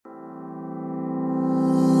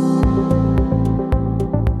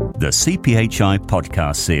CPHI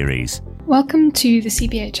podcast series. Welcome to the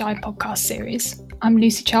CPHI podcast series. I'm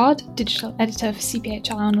Lucy Chard, digital editor for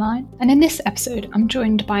CPHI Online, and in this episode I'm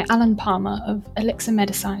joined by Alan Palmer of Elixa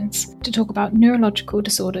MediScience to talk about neurological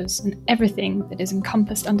disorders and everything that is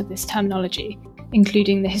encompassed under this terminology,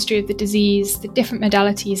 including the history of the disease, the different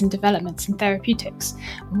modalities and developments in therapeutics,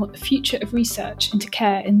 and what the future of research into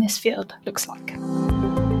care in this field looks like.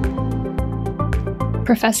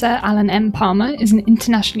 Professor Alan M. Palmer is an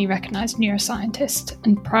internationally recognised neuroscientist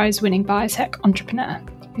and prize-winning biotech entrepreneur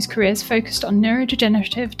whose career is focused on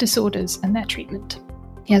neurodegenerative disorders and their treatment.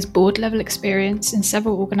 He has board-level experience in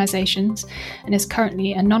several organisations and is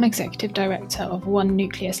currently a non-executive director of One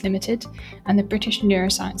Nucleus Limited and the British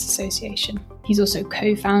Neuroscience Association. He's also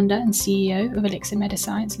co-founder and CEO of Elixa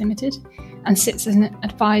MediScience Limited and sits as an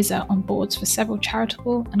advisor on boards for several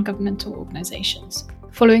charitable and governmental organisations.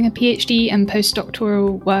 Following a PhD and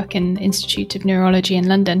postdoctoral work in the Institute of Neurology in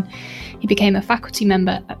London, he became a faculty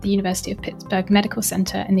member at the University of Pittsburgh Medical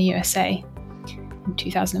Center in the USA. In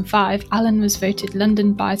 2005, Alan was voted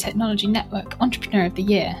London Biotechnology Network Entrepreneur of the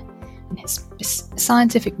Year, and his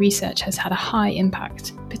scientific research has had a high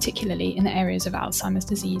impact, particularly in the areas of Alzheimer's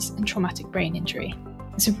disease and traumatic brain injury.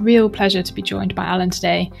 It's a real pleasure to be joined by Alan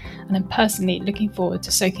today, and I'm personally looking forward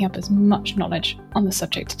to soaking up as much knowledge on the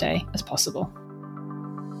subject today as possible.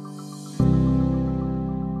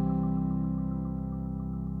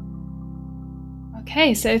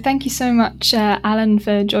 Okay, so thank you so much, Alan,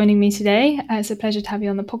 for joining me today. It's a pleasure to have you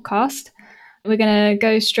on the podcast. We're going to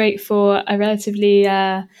go straight for a relatively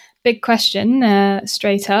big question,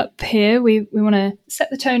 straight up here. We want to set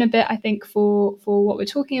the tone a bit, I think, for what we're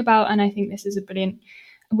talking about, and I think this is a brilliant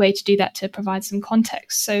way to do that, to provide some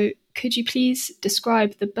context. So could you please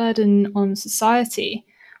describe the burden on society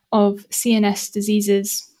of CNS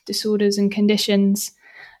diseases, disorders and conditions,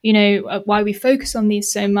 why we focus on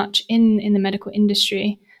these so much in the medical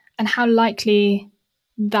industry, and how likely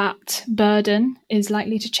that burden is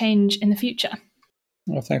likely to change in the future?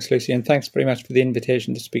 Well, thanks, Lucy, and thanks very much for the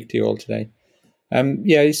invitation to speak to you all today.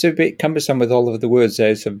 It's a bit cumbersome with all of the words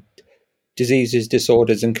there, so diseases,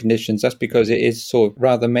 disorders and conditions. That's because it is so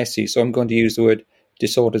rather messy, so I'm going to use the word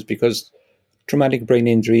disorders because traumatic brain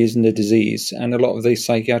injury isn't a disease, and a lot of these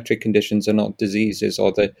psychiatric conditions are not diseases,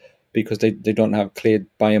 because they don't have clear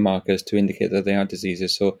biomarkers to indicate that they are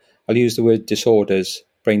diseases. So I'll use the word disorders,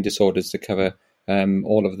 brain disorders, to cover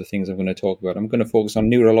all of the things I'm going to talk about. I'm going to focus on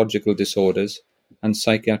neurological disorders and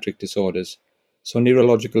psychiatric disorders. So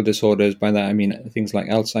neurological disorders, by that I mean things like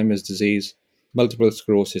Alzheimer's disease, multiple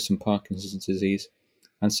sclerosis and Parkinson's disease,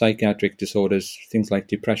 and psychiatric disorders, things like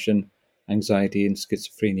depression, anxiety and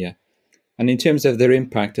schizophrenia. And in terms of their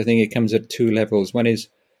impact, I think it comes at two levels. One is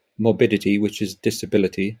morbidity, which is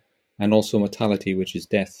disability, and also mortality, which is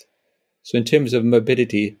death. So in terms of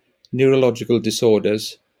morbidity, neurological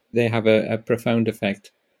disorders, they have a profound effect.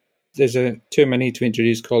 There's a term I need to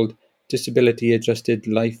introduce called disability adjusted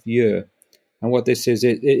life year. And what this is,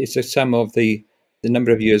 it's a sum of the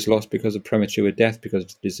number of years lost because of premature death because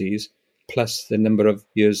of disease, plus the number of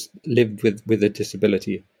years lived with a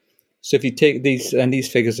disability. So if you take these, and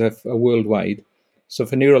these figures are worldwide, so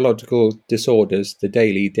for neurological disorders, the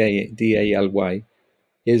daily, DALY,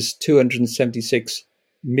 is 276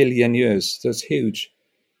 million years. That's huge.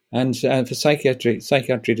 And for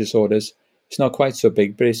psychiatric disorders, it's not quite so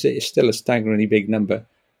big, but it's still a staggeringly big number,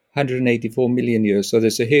 184 million years. So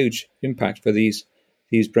there's a huge impact for these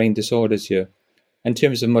brain disorders here. In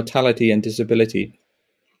terms of mortality and disability,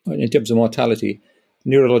 in terms of mortality,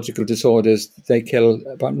 neurological disorders, they kill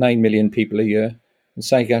about 9 million people a year. In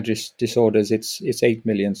psychiatric disorders, it's 8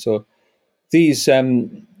 million. So these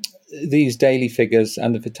daily figures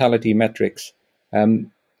and the fatality metrics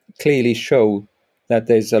clearly show that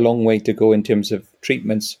there's a long way to go in terms of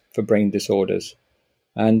treatments for brain disorders.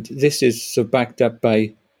 And this is so backed up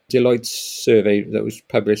by Deloitte's survey that was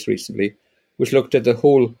published recently, which looked at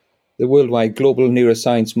the worldwide global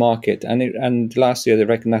neuroscience market. And last year they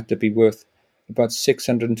reckoned that to be worth about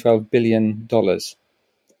 $612 billion.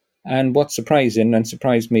 And what's surprising and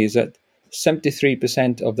surprised me is that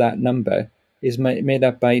 73% of that number is made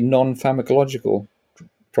up by non-pharmacological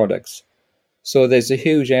products. So there's a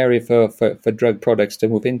huge area for drug products to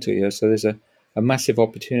move into here. So there's a massive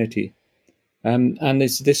opportunity. And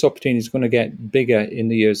this opportunity is going to get bigger in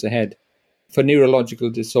the years ahead. For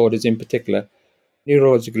neurological disorders in particular,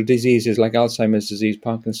 neurological diseases like Alzheimer's disease,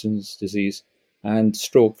 Parkinson's disease, and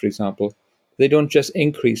stroke, for example, they don't just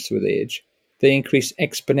increase with age. They increase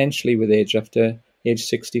exponentially with age after age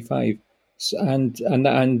 65.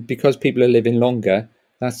 And because people are living longer,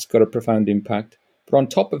 that's got a profound impact. But on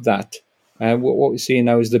top of that, What we're seeing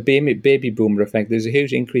now is the baby boomer effect. There's a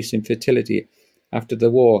huge increase in fertility after the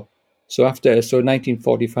war. So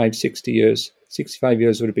 1945, 65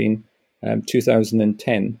 years would have been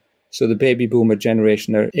 2010. So the baby boomer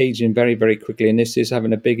generation are aging very, very quickly, and this is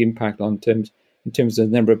having a big impact in terms of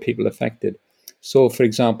the number of people affected. So, for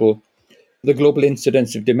example, the global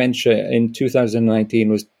incidence of dementia in 2019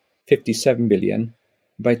 was 57 million.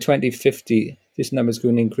 By 2050, this number is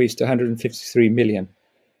going to increase to 153 million.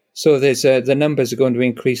 So the numbers are going to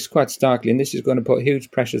increase quite starkly, and this is going to put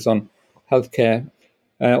huge pressures on healthcare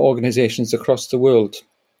organizations across the world.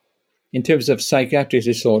 In terms of psychiatric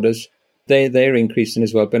disorders, they're increasing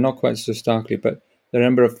as well, but not quite so starkly. But there are a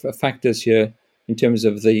number of factors here in terms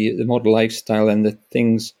of the modern lifestyle and the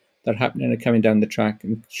things that are happening and coming down the track.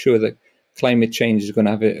 I'm sure that climate change is going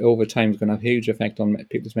to have over time is going to have a huge effect on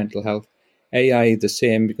people's mental health. AI the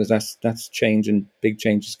same, because that's change and big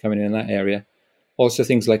changes coming in that area. Also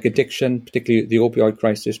things like addiction, particularly the opioid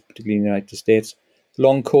crisis, particularly in the United States.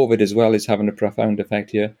 Long COVID as well is having a profound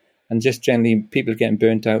effect here, and just generally people getting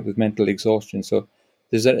burnt out with mental exhaustion. So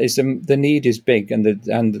the need is big, and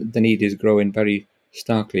the need is growing very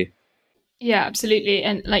starkly. Yeah, absolutely.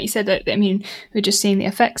 And like you said, that we're just seeing the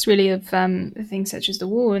effects really of things such as the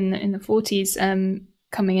war in the 40s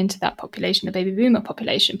coming into that population, the baby boomer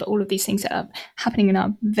population. But all of these things are happening in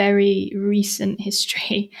our very recent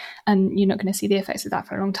history, and you're not going to see the effects of that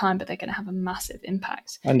for a long time, but they're going to have a massive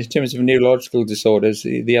impact. And in terms of neurological disorders,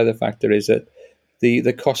 the other factor is that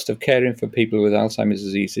the cost of caring for people with Alzheimer's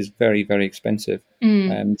disease is very, very expensive.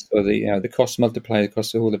 So the costs multiply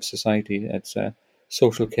across the whole of society. It's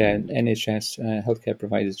social care, NHS, healthcare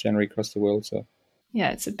providers generally across the world. So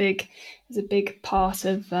yeah, it's a big part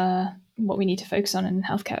of what we need to focus on in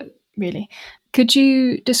healthcare, really. Could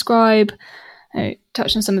you describe,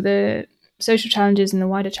 touch on some of the social challenges and the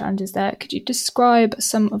wider challenges there? Could you describe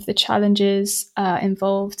some of the challenges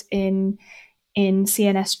involved in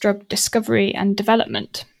CNS drug discovery and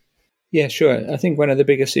development? Yeah, sure. I think one of the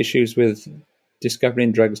biggest issues with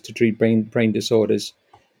discovering drugs to treat brain disorders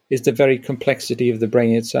is the very complexity of the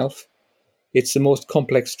brain itself. It's the most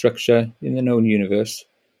complex structure in the known universe.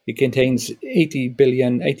 It contains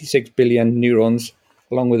 86 billion neurons,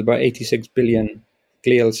 along with about 86 billion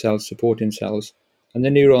glial cells, supporting cells. And the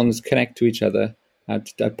neurons connect to each other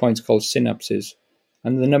at points called synapses.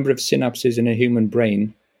 And the number of synapses in a human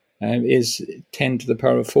brain is 10 to the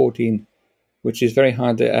power of 14, which is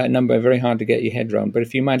a number very hard to get your head around. But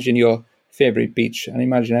if you imagine your favorite beach and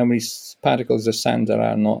imagine how many particles of sand there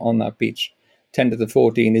are on that beach, 10 to the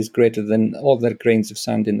 14 is greater than all the grains of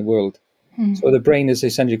sand in the world. So the brain has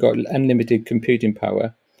essentially got unlimited computing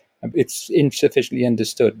power. It's insufficiently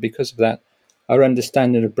understood. Because of that, our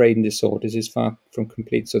understanding of brain disorders is far from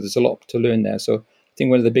complete. So there's a lot to learn there. So I think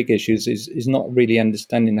one of the big issues is not really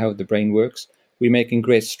understanding how the brain works. We're making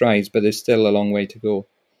great strides, but there's still a long way to go.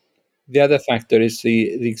 The other factor is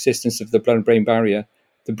the existence of the blood-brain barrier.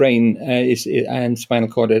 The brain and spinal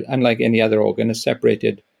cord, unlike any other organ, is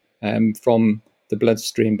separated from the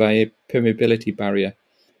bloodstream by a permeability barrier.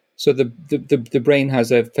 So the brain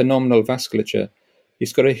has a phenomenal vasculature.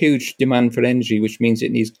 It's got a huge demand for energy, which means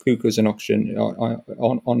it needs glucose and oxygen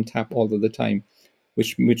on tap all of the time,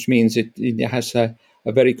 which means it has a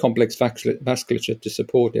very complex vasculature to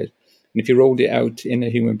support it. And if you rolled it out in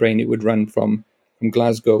a human brain, it would run from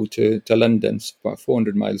Glasgow to London, about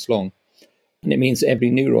 400 miles long. And it means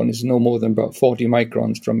every neuron is no more than about 40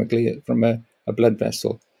 microns from a blood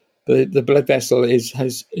vessel. But the blood vessel is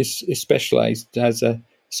specialized as a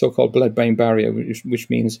so-called blood-brain barrier, which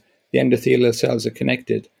means the endothelial cells are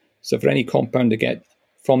connected. So for any compound to get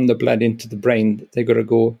from the blood into the brain, they've got to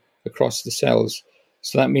go across the cells.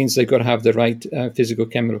 So that means they've got to have the right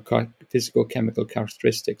physical-chemical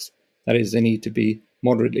characteristics. That is, they need to be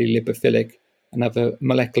moderately lipophilic and have a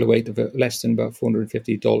molecular weight of less than about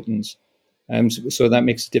 450 Daltons. So that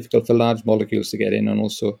makes it difficult for large molecules to get in, and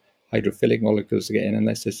also hydrophilic molecules to get in,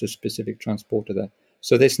 unless there's a specific transporter there.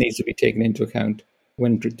 So this needs to be taken into account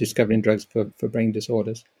when discovering drugs for brain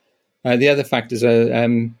disorders. The other factors are,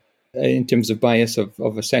 in terms of bias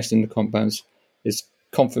of assessing the compounds, is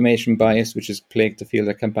confirmation bias, which has plagued the field.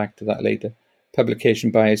 I'll come back to that later. Publication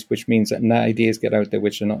bias, which means that ideas get out there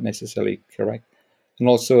which are not necessarily correct. And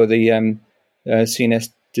also the CNS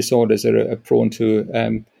disorders are prone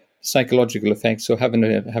to psychological effects. So having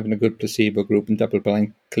a good placebo group and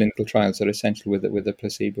double-blind clinical trials are essential with the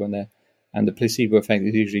placebo in there. And the placebo effect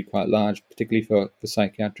is usually quite large, particularly for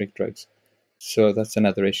psychiatric drugs. So that's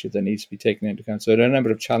another issue that needs to be taken into account. So there are a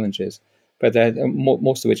number of challenges, but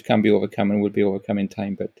most of which can be overcome and will be overcome in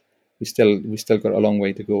time. But we still got a long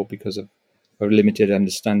way to go because of our limited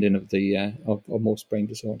understanding of of most brain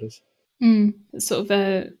disorders. It's sort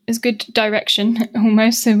of is good direction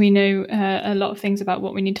almost. So we know a lot of things about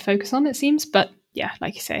what we need to focus on, it seems. But yeah,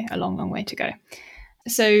 like you say, a long, long way to go.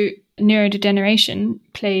 So neurodegeneration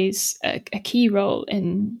plays a key role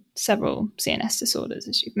in several CNS disorders,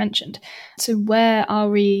 as you've mentioned. So where are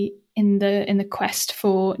we in the quest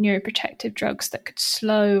for neuroprotective drugs that could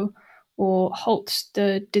slow or halt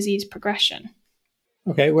the disease progression?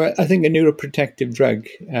 Okay, well, I think a neuroprotective drug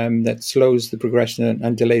that slows the progression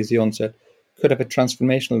and delays the onset could have a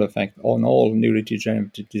transformational effect on all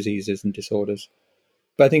neurodegenerative diseases and disorders.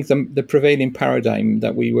 But I think the prevailing paradigm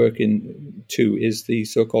that we work in too is the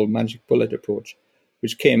so-called magic bullet approach,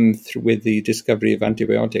 which came through with the discovery of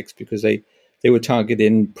antibiotics because they were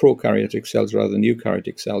targeting prokaryotic cells rather than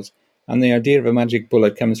eukaryotic cells. And the idea of a magic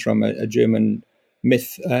bullet comes from a German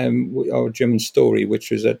myth or German story,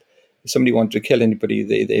 which was that if somebody wanted to kill anybody,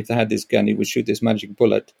 if they had this gun, he would shoot this magic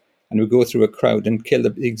bullet and would go through a crowd and kill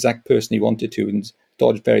the exact person he wanted to and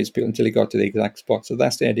dodge various people until he got to the exact spot. So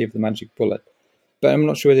that's the idea of the magic bullet. But I'm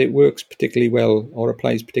not sure whether it works particularly well or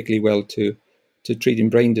applies particularly well to treating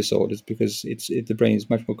brain disorders because the brain is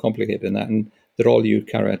much more complicated than that, and they're all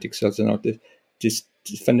eukaryotic cells. They're not just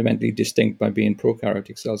fundamentally distinct by being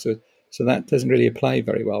prokaryotic cells. So that doesn't really apply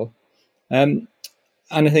very well. And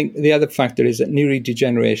I think the other factor is that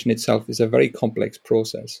neurodegeneration itself is a very complex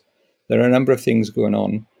process. There are a number of things going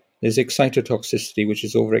on. There's excitotoxicity, which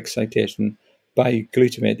is overexcitation by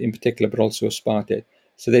glutamate in particular, but also aspartate.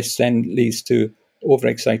 So this then leads to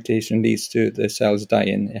overexcitation, leads to the cells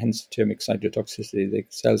dying, hence the term excitotoxicity. The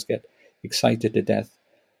cells get excited to death.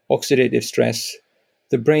 Oxidative stress.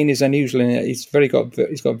 The brain is unusual in it's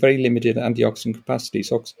got very limited antioxidant capacity.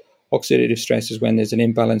 So oxidative stress is when there's an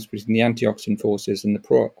imbalance between the antioxidant forces and the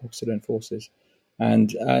pro-oxidant forces.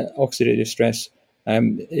 And oxidative stress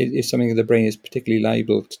is something that the brain is particularly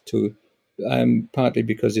liable to, partly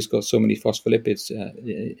because it's got so many phospholipids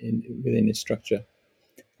within its structure.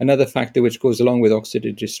 Another factor which goes along with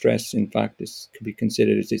oxidative stress, in fact, could be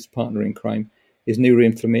considered as its partner in crime, is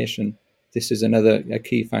neuroinflammation. This is a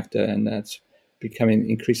key factor, and that's becoming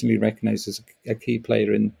increasingly recognized as a key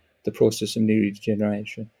player in the process of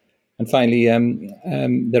neurodegeneration. And finally,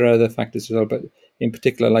 there are other factors as well, but in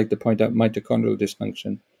particular, I'd like to point out mitochondrial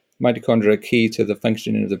dysfunction. Mitochondria are key to the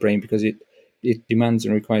functioning of the brain because it demands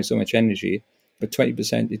and requires so much energy. But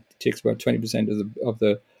 20%, it takes about 20% of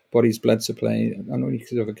the body's blood supply, and only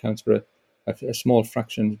sort of accounts for a small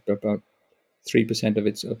fraction, about 3%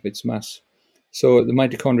 of its mass. So the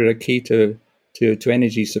mitochondria are key to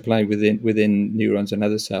energy supply within neurons and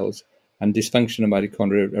other cells, and dysfunction of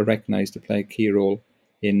mitochondria are recognized to play a key role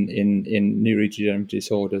in neurodegenerative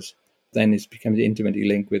disorders. Then it becomes intimately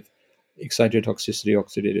linked with excitotoxicity,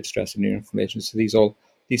 oxidative stress, and neuroinflammation. So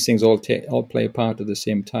these things all play a part at the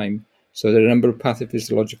same time. So there are a number of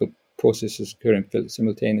pathophysiological processes occurring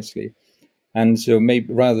simultaneously. And so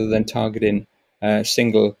maybe rather than targeting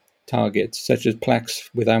single targets, such as plaques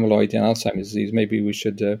with amyloid and Alzheimer's disease, maybe we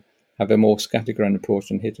should have a more scatterground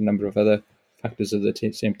approach and hit a number of other factors at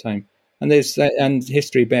the same time. And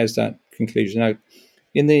history bears that conclusion out.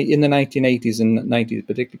 In the 1980s and 90s,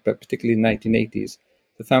 particularly in the 1980s,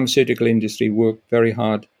 the pharmaceutical industry worked very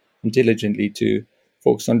hard and diligently to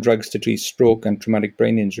focus on drugs to treat stroke and traumatic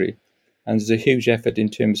brain injury. And there's a huge effort in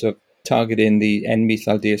terms of targeting the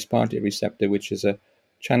N-methyl-D-aspartate receptor, which is a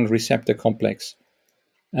channel receptor complex.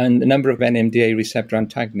 And a number of NMDA receptor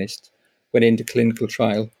antagonists went into clinical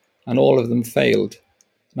trial, and all of them failed.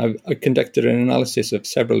 And I conducted an analysis of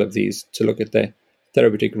several of these to look at the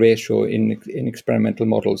therapeutic ratio in experimental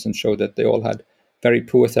models and showed that they all had very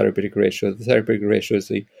poor therapeutic ratio. The therapeutic ratio is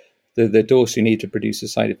the dose you need to produce the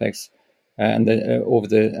side effects and over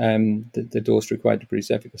the dose required to produce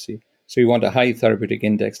efficacy. So you want a high therapeutic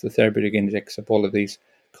index. The therapeutic index of all of these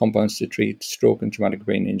compounds to treat stroke and traumatic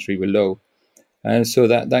brain injury were low. And so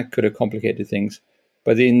that could have complicated things.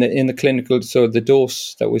 But in the clinical, so the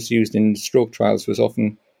dose that was used in stroke trials was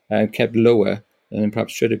often kept lower than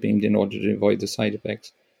perhaps should have been in order to avoid the side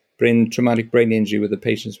effects. But in traumatic brain injury, where the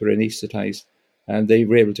patients were anesthetized, and they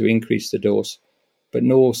were able to increase the dose, but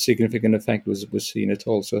no significant effect was seen at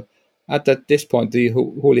all. So at this point, the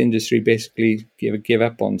whole industry basically gave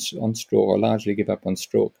up on stroke, or largely gave up on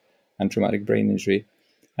stroke and traumatic brain injury.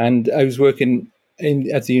 And I was working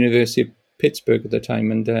at the University of Pittsburgh at the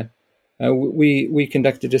time, and we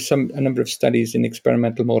conducted a number of studies in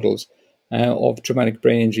experimental models of traumatic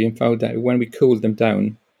brain injury, and found that when we cooled them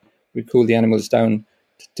down, we cooled the animals down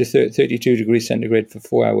to 32 degrees centigrade for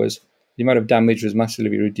 4 hours, the amount of damage was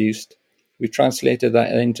massively reduced. We translated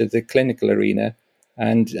that into the clinical arena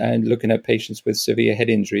and looking at patients with severe head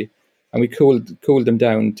injury, and we cooled them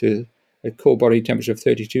down to a core body temperature of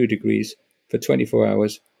 32 degrees for 24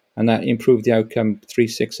 hours, and that improved the outcome 3,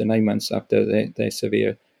 6, and 9 months after their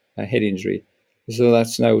severe head injury. So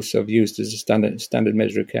that's now sort of used as a standard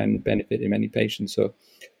measure of care and benefit in many patients.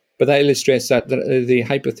 But that illustrates that the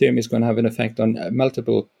hypothermia is going to have an effect on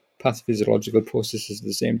multiple pathophysiological processes at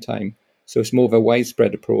the same time. So it's more of a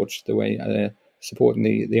widespread approach, the way supporting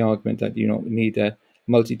the argument that you need a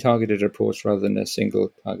multi-targeted approach rather than a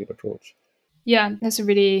single target approach. Yeah, that's a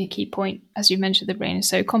really key point. As you mentioned, the brain is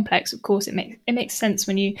so complex. Of course, it makes sense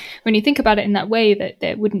when you think about it in that way, that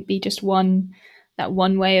there wouldn't be just one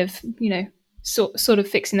way of sort of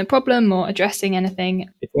fixing the problem or addressing anything.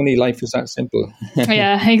 If only life was that simple.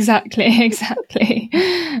 Yeah, exactly.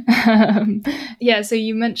 So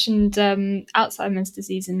you mentioned Alzheimer's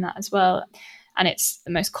disease in that as well, and it's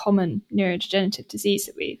the most common neurodegenerative disease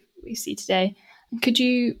that we see today. Could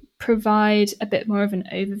you provide a bit more of an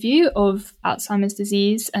overview of Alzheimer's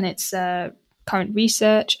disease and its current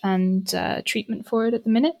research and treatment for it at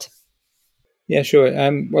the minute? Yeah, sure.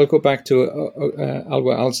 I'll go back to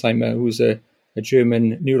Albert Alzheimer, who's a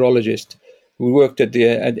German neurologist who worked at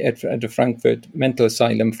the Frankfurt mental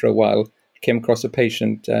asylum for a while. Came across a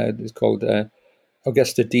patient called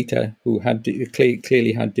Augusta Dieter, who had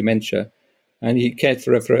clearly had dementia, and he cared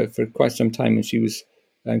for her for quite some time, and she was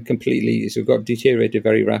completely got deteriorated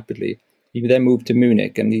very rapidly. He then moved to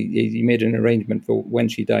Munich, and he made an arrangement for when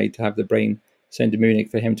she died to have the brain sent to Munich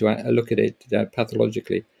for him to look at it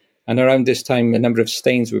pathologically. And around this time, a number of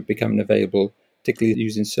stains were becoming available, particularly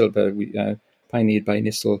using silver, pioneered by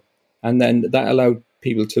Nissl. And then that allowed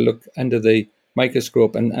people to look under the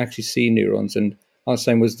microscope and actually see neurons. And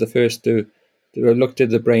Alzheimer was the first to look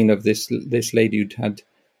at the brain of this lady who'd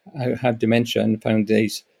had dementia and found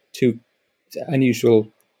these two unusual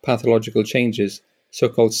pathological changes,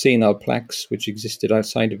 so-called senile plaques, which existed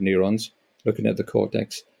outside of neurons, looking at the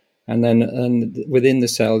cortex. And within the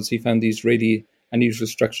cells, he found these really unusual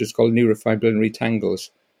structures called neurofibrillary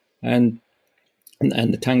tangles. And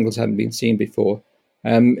the tangles hadn't been seen before.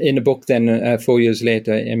 In a book then, 4 years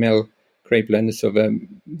later, Emil Kraepelin,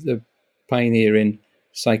 the pioneering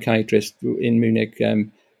psychiatrist in Munich,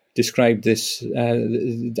 described this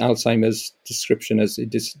Alzheimer's description as it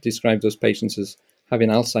described those patients as having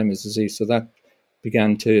Alzheimer's disease. So that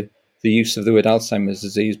began to the use of the word Alzheimer's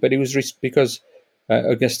disease. But it was because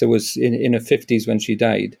Augusta was in her 50s when she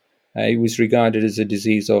died. It was regarded as a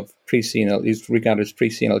disease of presenile. It was regarded as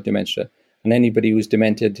presenile dementia, and anybody who was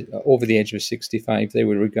demented over the age of 65, they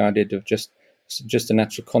were regarded of just a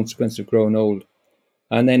natural consequence of growing old.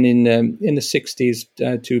 And then in the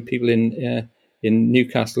 60s, two people in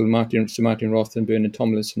Newcastle, Sir Martin Roth and Bernard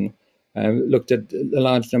Tomlinson, looked at a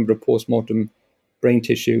large number of post-mortem brain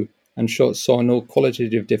tissue and saw no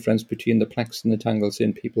qualitative difference between the plaques and the tangles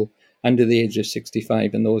in people under the age of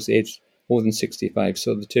 65 and those aged more than 65.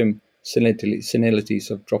 So the term senility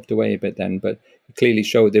sort of dropped away a bit then, but it clearly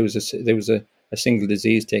showed there was a single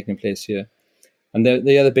disease taking place here. And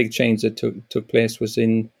the other big change that took place was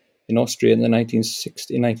in Austria in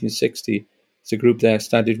 1960. So a group there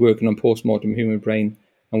started working on post-mortem human brain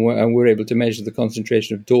and were able to measure the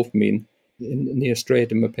concentration of dopamine in the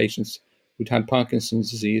striatum of patients who'd had Parkinson's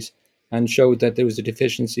disease, and showed that there was a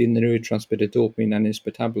deficiency in the neurotransmitter dopamine and its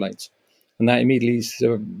metabolites. And that immediately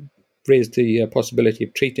raised the possibility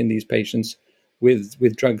of treating these patients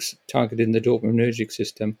with drugs targeting the dopaminergic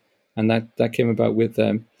system. And that came about with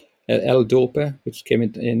L-Dopa, which came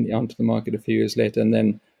onto the market a few years later. And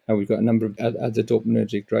then we've got a number of other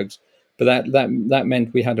dopaminergic drugs. But that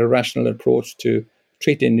meant we had a rational approach to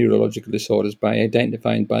treating neurological disorders by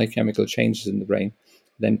identifying biochemical changes in the brain,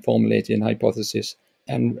 then formulating a hypothesis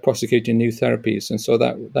and prosecuting new therapies. And so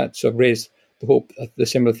that sort of raised the hope that the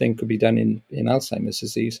similar thing could be done in Alzheimer's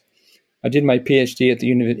disease. I did my PhD at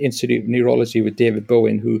the Institute of Neurology with David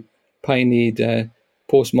Bowen, who pioneered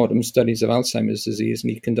post-mortem studies of Alzheimer's disease,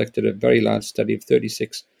 and he conducted a very large study of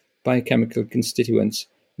 36 biochemical constituents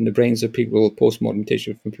in the brains of people with post-mortem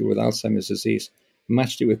tissue from people with Alzheimer's disease,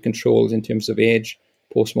 matched it with controls in terms of age,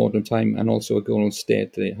 post-mortem time, and also a gonal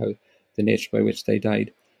state, the nature by which they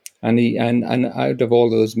died. And out of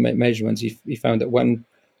all those measurements, he found that one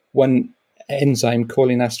enzyme,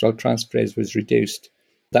 cholinesterol transferase, was reduced.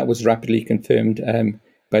 That was rapidly confirmed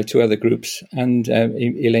by two other groups, and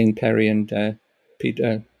Elaine Perry and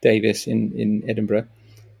Peter Davis in Edinburgh.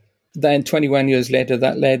 Then 21 years later,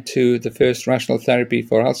 that led to the first rational therapy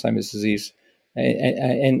for Alzheimer's disease,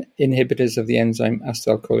 inhibitors of the enzyme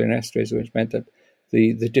acetylcholinesterase, which meant that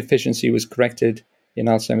the deficiency was corrected in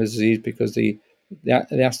Alzheimer's disease because the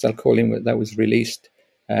acetylcholine that was released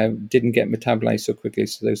didn't get metabolized so quickly,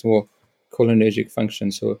 so there's more cholinergic function.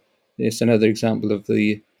 So it's another example of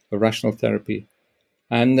the rational therapy.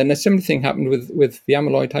 And then a similar thing happened with the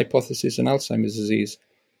amyloid hypothesis in Alzheimer's disease.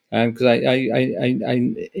 Because I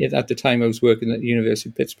at the time I was working at the University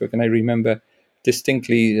of Pittsburgh, and I remember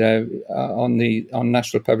distinctly on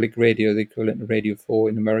National Public Radio, the equivalent of Radio 4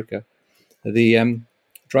 in America, the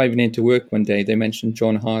driving into work one day, they mentioned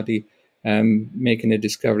John Hardy making a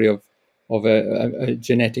discovery of a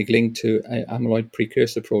genetic link to amyloid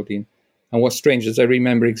precursor protein. And what's strange is I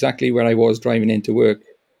remember exactly where I was driving into work,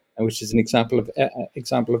 which is an example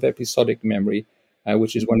of episodic memory,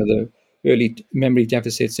 which is one of the early memory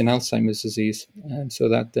deficits in Alzheimer's disease. And so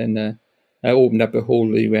that then opened up a whole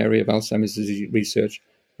new area of Alzheimer's disease research,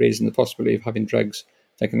 raising the possibility of having drugs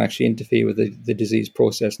that can actually interfere with the disease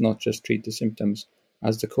process, not just treat the symptoms,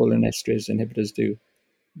 as the cholinesterase inhibitors do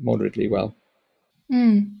moderately well.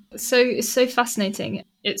 So it's so fascinating.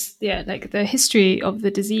 It's like the history of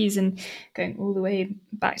the disease and going all the way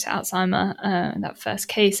back to Alzheimer, that first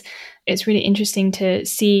case. It's really interesting to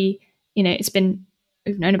see,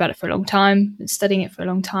 we've known about it for a long time, been studying it for a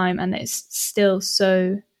long time, and there's still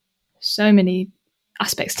so many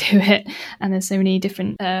aspects to it, and there's so many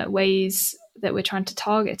different ways that we're trying to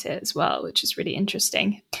target it as well, which is really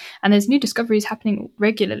interesting. And there's new discoveries happening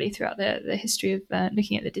regularly throughout the history of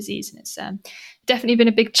looking at the disease, and it's definitely been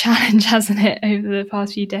a big challenge, hasn't it, over the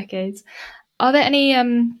past few decades. Are there any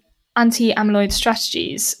anti-amyloid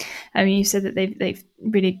strategies? I mean, you said that they've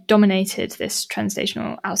really dominated this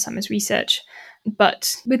translational Alzheimer's research,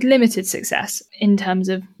 but with limited success in terms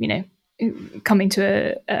of, coming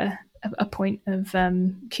to a point of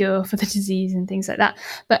cure for the disease and things like that.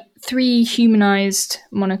 But 3 humanized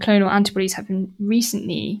monoclonal antibodies have been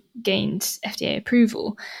recently gained FDA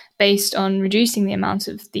approval based on reducing the amount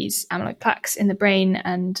of these amyloid plaques in the brain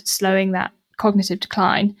and slowing that cognitive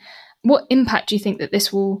decline. What impact do you think that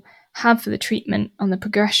this will have for the treatment on the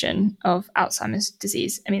progression of Alzheimer's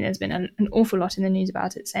disease? I mean, there's been an awful lot in the news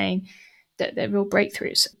about it saying that they're real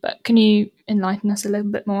breakthroughs, but can you enlighten us a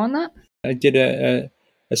little bit more on that? I did a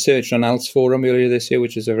search on ALS Forum earlier this year,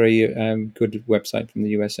 which is a very good website from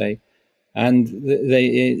the USA, and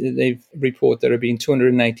they report there have been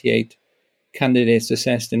 298 candidates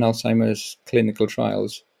assessed in Alzheimer's clinical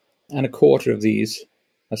trials, and a quarter of these,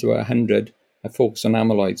 that's about 100, are focused on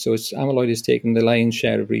amyloid. So amyloid is taking the lion's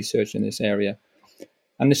share of research in this area.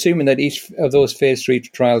 And assuming that each of those phase 3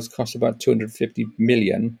 trials cost about 250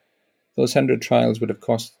 million, those 100 trials would have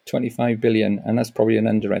cost 25 billion, and that's probably an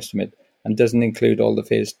underestimate, and doesn't include all the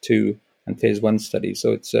phase 2 and phase 1 studies.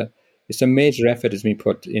 So it's a major effort has been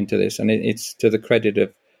put into this, and it's to the credit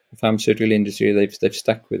of the pharmaceutical industry. They've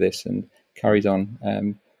stuck with this and carried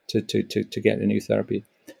on to get a new therapy.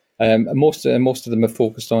 Most of them are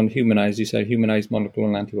focused on humanized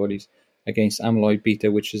monoclonal antibodies against amyloid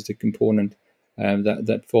beta, which is the component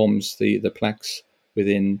that forms the plaques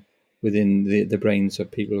within the brains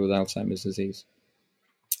of people with Alzheimer's disease.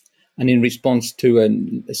 And in response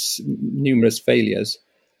to numerous failures,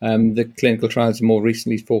 the clinical trials are more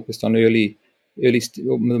recently focused on the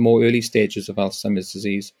more early stages of Alzheimer's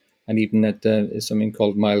disease, and even at something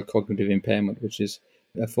called mild cognitive impairment, which is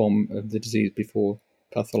a form of the disease before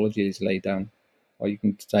pathology is laid down, or you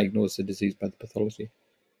can diagnose the disease by the pathology.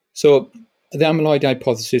 So the amyloid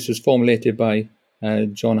hypothesis was formulated by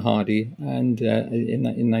John Hardy and in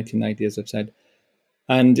 1990, as I've said.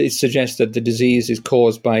 And it suggests that the disease is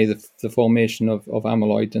caused by the formation of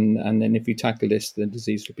amyloid, and then if we tackle this, the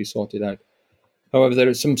disease will be sorted out. However, there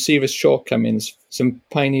are some serious shortcomings. Some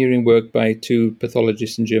pioneering work by 2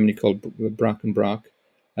 pathologists in Germany called Brack and Brack,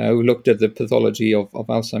 who looked at the pathology of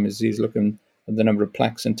Alzheimer's disease, looking at the number of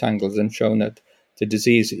plaques and tangles, and shown that the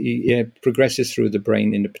disease progresses through the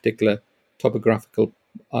brain in a particular topographical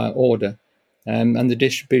order. And the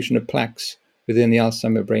distribution of plaques within the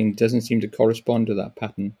Alzheimer brain doesn't seem to correspond to that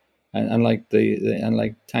pattern, and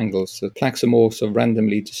unlike tangles. So plaques are more so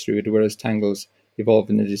randomly distributed, whereas tangles evolve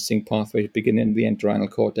in a distinct pathway, beginning in the entorhinal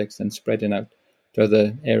cortex and spreading out to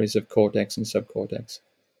other areas of cortex and subcortex.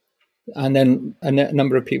 And then a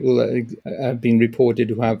number of people have been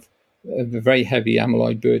reported who have a very heavy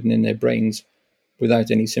amyloid burden in their brains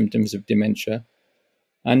without any symptoms of dementia.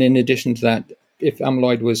 And in addition to that, if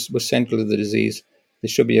amyloid was central to the disease, there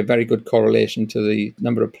should be a very good correlation to the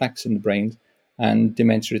number of plaques in the brain and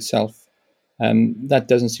dementia itself. That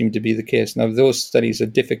doesn't seem to be the case. Now, those studies are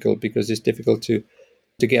difficult because it's difficult to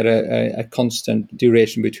get a constant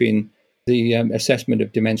duration between the assessment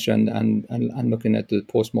of dementia and looking at the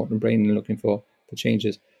post-mortem brain and looking for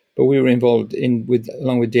changes. But we were involved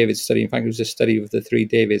along with David's study. In fact, it was a study of the 3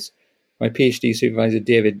 Davids. My PhD supervisor,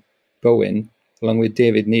 David Bowen, along with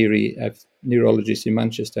David Neary, a neurologist in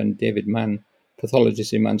Manchester, and David Mann,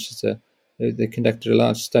 pathologist in Manchester, they conducted a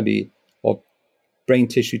large study of brain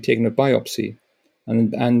tissue taken a biopsy,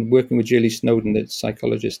 and working with Julie Snowden, the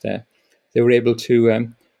psychologist there, they were able to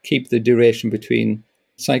keep the duration between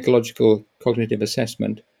psychological cognitive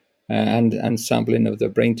assessment and sampling of the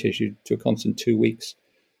brain tissue to a constant 2 weeks.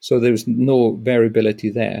 So there was no variability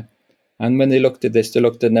there. And when they looked at this, they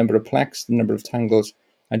looked at the number of plaques, the number of tangles,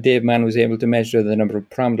 and Dave Mann was able to measure the number of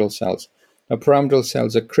pyramidal cells. Now, pyramidal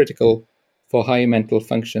cells are critical for high mental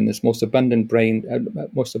function. This most abundant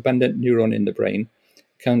neuron in the brain.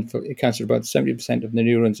 It accounts for about 70% of the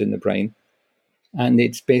neurons in the brain, and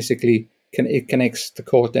it's basically it connects the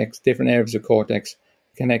cortex, different areas of cortex,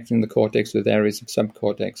 connecting the cortex with areas of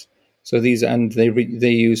subcortex. So they use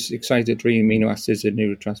excitatory amino acids and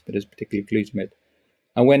neurotransmitters, particularly glutamate.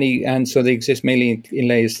 And so they exist mainly in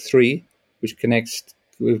layers 3, which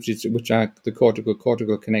are the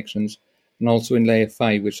cortical connections, and also in layer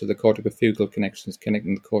 5, which are the corticofugal connections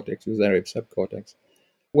connecting the cortex with the area of subcortex.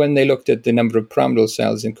 When they looked at the number of pyramidal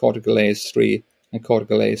cells in cortical layers 3 and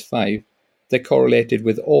cortical layers 5, they correlated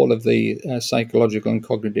with all of the psychological and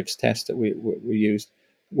cognitive tests that we used,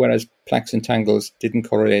 whereas plaques and tangles didn't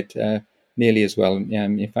correlate nearly as well,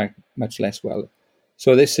 in fact, much less well.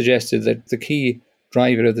 So this suggested that the key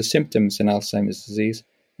driver of the symptoms in Alzheimer's disease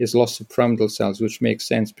is loss of pyramidal cells, which makes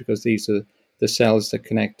sense because these are the cells that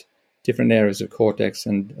connect different areas of cortex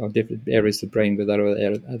or different areas of the brain with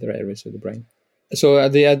other areas of the brain. So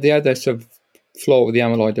the other sort of flaw with the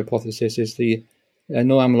amyloid hypothesis is the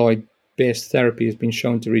no amyloid-based therapy has been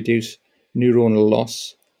shown to reduce neuronal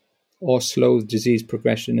loss or slow disease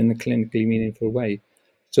progression in a clinically meaningful way.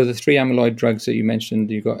 So the 3 amyloid drugs that you mentioned,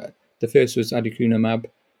 the first was aducanumab,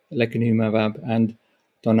 lecanemab, and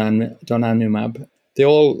donanemab. They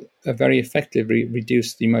all very effectively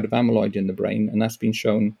reduce the amount of amyloid in the brain, and that's been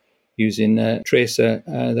shown using a tracer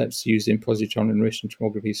that's used in positron emission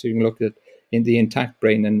tomography. So you can look at in the intact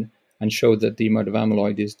brain and show that the amount of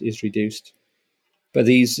amyloid is reduced. But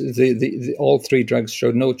all 3 drugs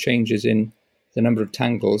showed no changes in the number of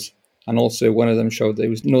tangles, and also one of them showed there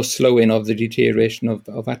was no slowing of the deterioration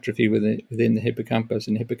of atrophy within the hippocampus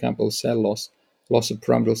and hippocampal cell loss of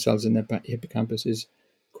pyramidal cells in the hippocampus is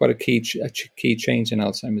quite a key change in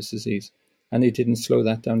Alzheimer's disease, and they didn't slow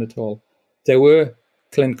that down at all. There were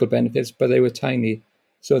clinical benefits, but they were tiny.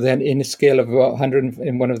 So then in a scale of 100,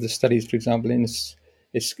 in one of the studies, for example, in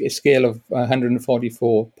a scale of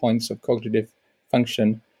 144 points of cognitive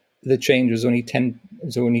function, the change was only 10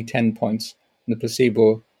 points, and the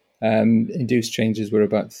placebo induced changes were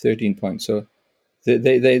about 13 points. So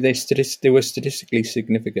they were statistically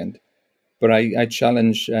significant. But I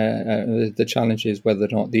challenge the challenge is whether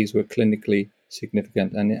or not these were clinically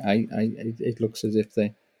significant, and it looks as if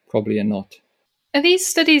they probably are not. Are these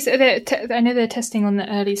studies? I know they're testing on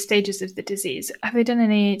the early stages of the disease. Have they done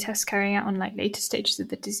any tests carrying out on later stages of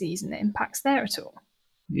the disease and the impacts there at all?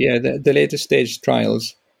 Yeah, the later stage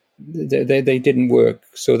trials, they didn't work.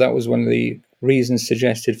 So that was one of the reasons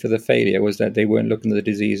suggested for the failure, was that they weren't looking at the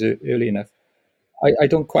disease early enough. I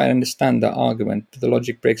don't quite understand that argument, but the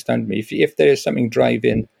logic breaks down to me. If there is something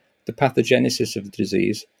driving the pathogenesis of the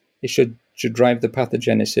disease, it should drive the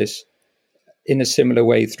pathogenesis in a similar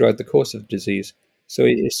way throughout the course of the disease. So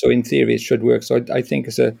in theory, it should work. So I think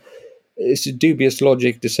it's a dubious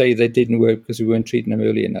logic to say they didn't work because we weren't treating them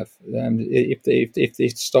early enough. If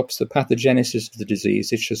it stops the pathogenesis of the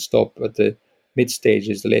disease, it should stop at the mid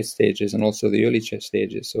stages, the late stages, and also the early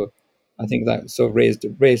stages. So I think that sort of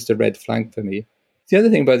raised a red flag for me. The other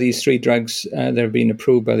thing about these 3 drugs that have been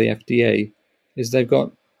approved by the FDA is they've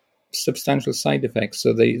got substantial side effects.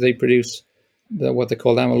 So they produce what they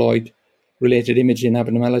call amyloid-related imaging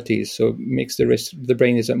abnormalities. So it makes the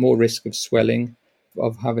brain is at more risk of swelling,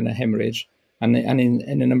 of having a hemorrhage, and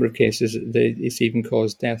in a number of cases, it's even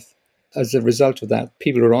caused death. As a result of that,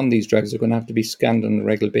 people who are on these drugs are going to have to be scanned on a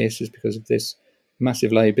regular basis because of this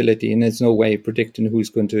massive liability, and there's no way of predicting who's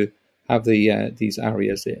going to have these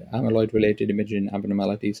ARIAs, the amyloid-related imaging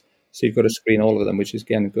abnormalities. So you've got to screen all of them, which is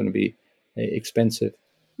again going to be expensive.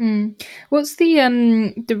 What's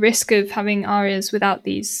the risk of having ARIAs without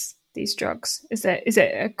these drugs? Is it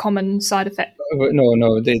a common side effect?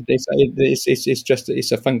 No. It's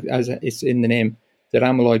in the name. They're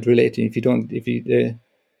amyloid related.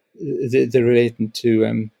 They're relating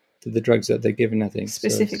to the drugs that they're given, I think.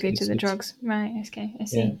 Specifically to the drugs, right? Okay, I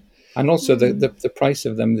see. Yeah. And also the price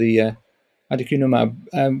of them. The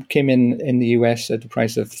aducanumab came in the US at the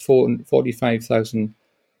price of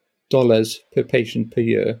 $45,000 per patient per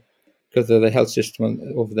year. Because of the health system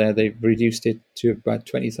over there, they've reduced it to about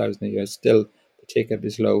 $20,000 a year. Still, the take-up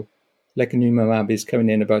is low. Lecanemab is coming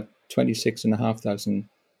in about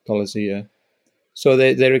 $26,500 a year. So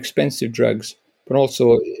they're expensive drugs, but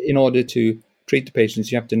also in order to treat the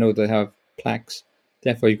patients, you have to know they have plaques.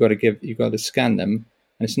 Therefore, you've got to scan them,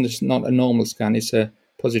 and it's just not a normal scan. It's a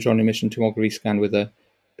positron emission tomography scan with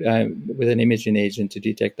an imaging agent to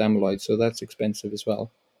detect amyloid. So that's expensive as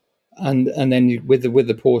well. And then with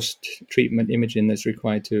the post treatment imaging that's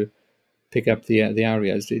required to pick up the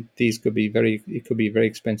areas, it could be very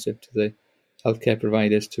expensive to the healthcare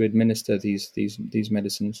providers to administer these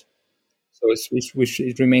medicines. So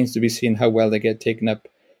it remains to be seen how well they get taken up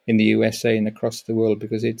in the USA and across the world,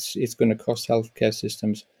 because it's going to cost healthcare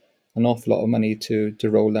systems an awful lot of money to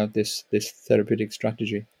roll out this therapeutic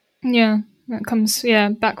strategy. Yeah, that comes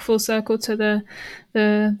back full circle to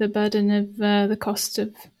the burden of the cost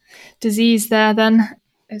of disease there. Then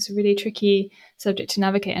it's a really tricky subject to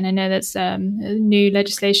navigate, and I know there's new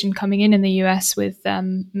legislation coming in the US with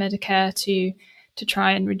Medicare to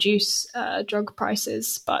try and reduce drug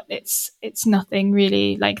prices, but it's nothing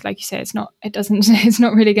really, like you say, it's not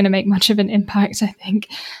really going to make much of an impact, I think,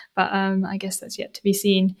 but I guess that's yet to be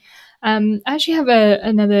seen. I actually have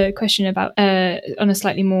another question about on a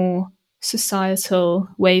slightly more societal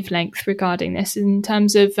wavelength regarding this, in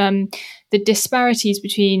terms of the disparities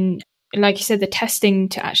between, like you said, the testing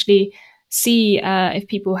to actually see if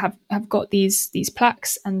people have got these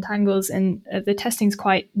plaques and tangles, and the testing's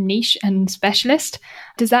quite niche and specialist.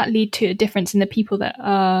 Does that lead to a difference in the people that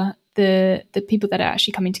are the people that are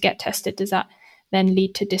actually coming to get tested? Does that then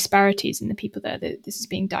lead to disparities in the people that this is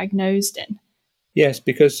being diagnosed in? Yes,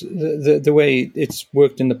 because the way it's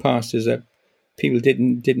worked in the past is that people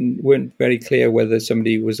weren't very clear whether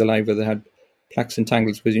somebody was alive, whether they had plaques and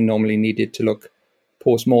tangles, because you normally needed to look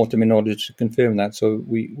post-mortem in order to confirm that. So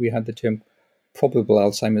we had the term probable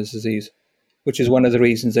Alzheimer's disease, which is one of the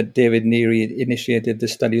reasons that David Neary initiated the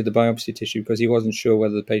study of the biopsy tissue, because he wasn't sure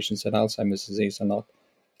whether the patients had Alzheimer's disease or not.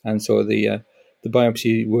 And so the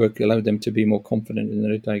biopsy work allowed them to be more confident in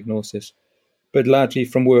their diagnosis. But largely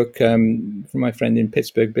from work from my friend in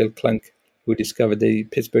Pittsburgh, Bill Klunk, who discovered the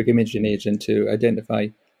Pittsburgh imaging agent to identify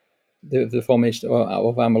the formation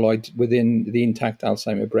of amyloid within the intact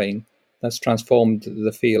Alzheimer brain. That's transformed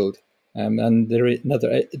the field. And there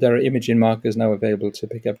are imaging markers now available to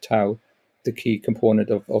pick up tau, the key component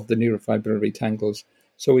of the neurofibrillary tangles.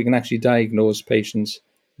 So we can actually diagnose patients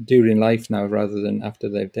during life now rather than after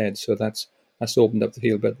they're dead. So that's opened up the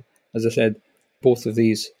field. But as I said, both of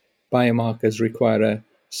these biomarkers require a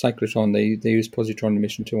cyclotron. They use positron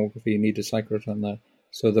emission tomography. You need a cyclotron there.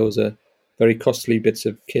 So those are very costly bits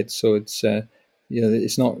of kit. So it's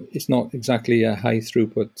it's not exactly a high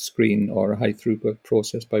throughput screen or a high throughput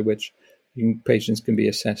process by which patients can be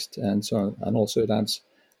assessed, and so on. And also it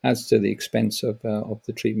adds to the expense of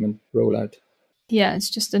the treatment rollout. Yeah, it's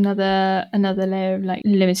just another layer of like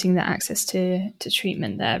limiting the access to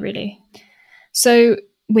treatment there, really. So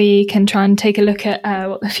we can try and take a look at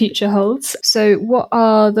what the future holds. So what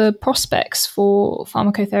are the prospects for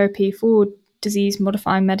pharmacotherapy, for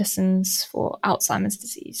disease-modifying medicines for Alzheimer's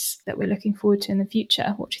disease that we're looking forward to in the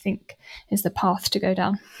future? What do you think is the path to go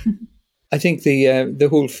down? I think the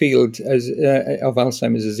whole field of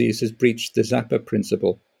Alzheimer's disease has breached the Zappa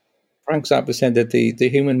principle. Frank Zappa said that the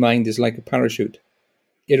human mind is like a parachute.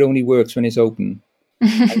 It only works when it's open.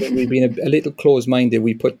 I think we've been a little closed-minded.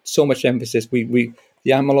 We put so much emphasis. The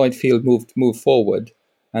amyloid field moved forward.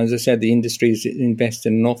 And as I said, the industry is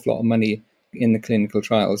investing an awful lot of money in the clinical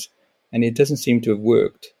trials, and it doesn't seem to have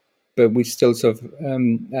worked. But we still sort of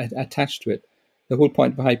attached to it. The whole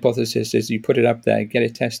point of a hypothesis is you put it up there, get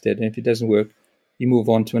it tested, and if it doesn't work, you move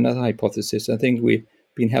on to another hypothesis. I think we've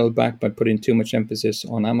been held back by putting too much emphasis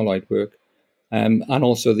on amyloid work, and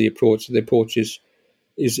also the approach. The approach is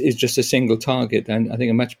just a single target, and I think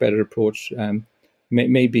a much better approach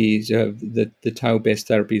maybe the tau-based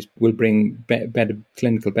therapies will bring better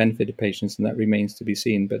clinical benefit to patients, and that remains to be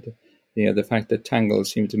seen. But the fact that tangles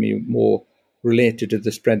seem to me more related to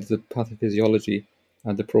the spread of the pathophysiology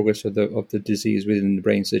and the progress of the disease within the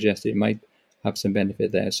brain suggests it might have some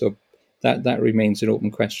benefit there. So that remains an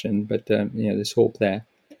open question, but there's hope there.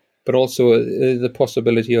 But also the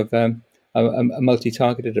possibility of a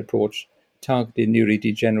multi-targeted approach, targeted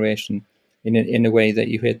neurodegeneration in a way that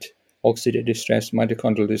you hit oxidative stress,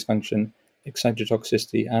 mitochondrial dysfunction,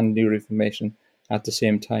 excitotoxicity, and neuroinflammation at the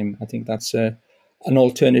same time. I think that's an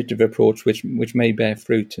alternative approach which may bear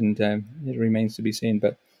fruit, and it remains to be seen.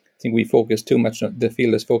 But I think the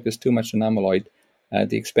field has focused too much on amyloid at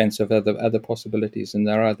the expense of other possibilities, and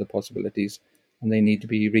there are other possibilities, and they need to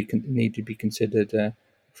be considered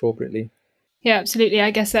appropriately. Yeah, absolutely.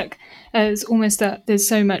 I guess that is almost that there's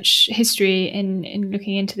so much history in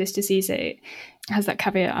looking into this disease. It has that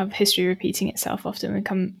caveat of history repeating itself often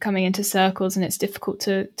and coming into circles, and it's difficult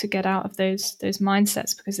to get out of those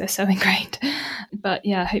mindsets because they're so ingrained. But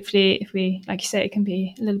yeah, hopefully if we, like you say, it can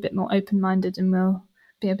be a little bit more open-minded and we'll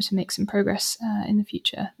be able to make some progress in the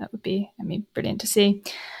future. That would be, brilliant to see.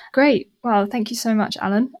 Great. Well, thank you so much,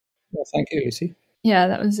 Alan. Well, thank you, Lucy. Yeah,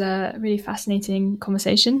 that was a really fascinating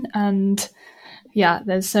conversation. And yeah,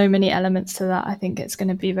 there's so many elements to that. I think it's going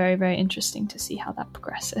to be very, very interesting to see how that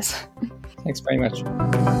progresses. Thanks very much.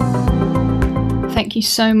 Thank you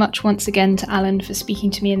so much once again to Alan for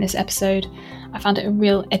speaking to me in this episode. I found it a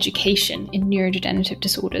real education in neurodegenerative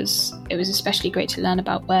disorders. It was especially great to learn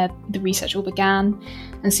about where the research all began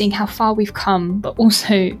and seeing how far we've come, but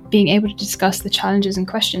also being able to discuss the challenges and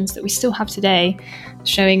questions that we still have today,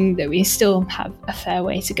 showing that we still have a fair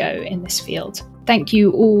way to go in this field. Thank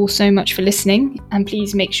you all so much for listening, and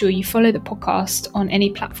please make sure you follow the podcast on any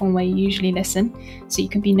platform where you usually listen so you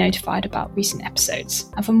can be notified about recent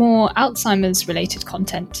episodes. And for more Alzheimer's related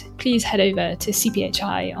content, please head over to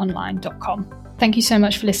CPHIonline.com. Thank you so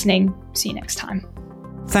much for listening. See you next time.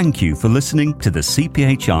 Thank you for listening to the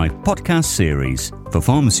CPHI podcast series. For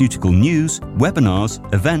pharmaceutical news, webinars,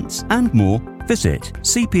 events, and more, visit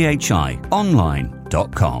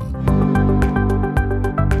CPHIonline.com.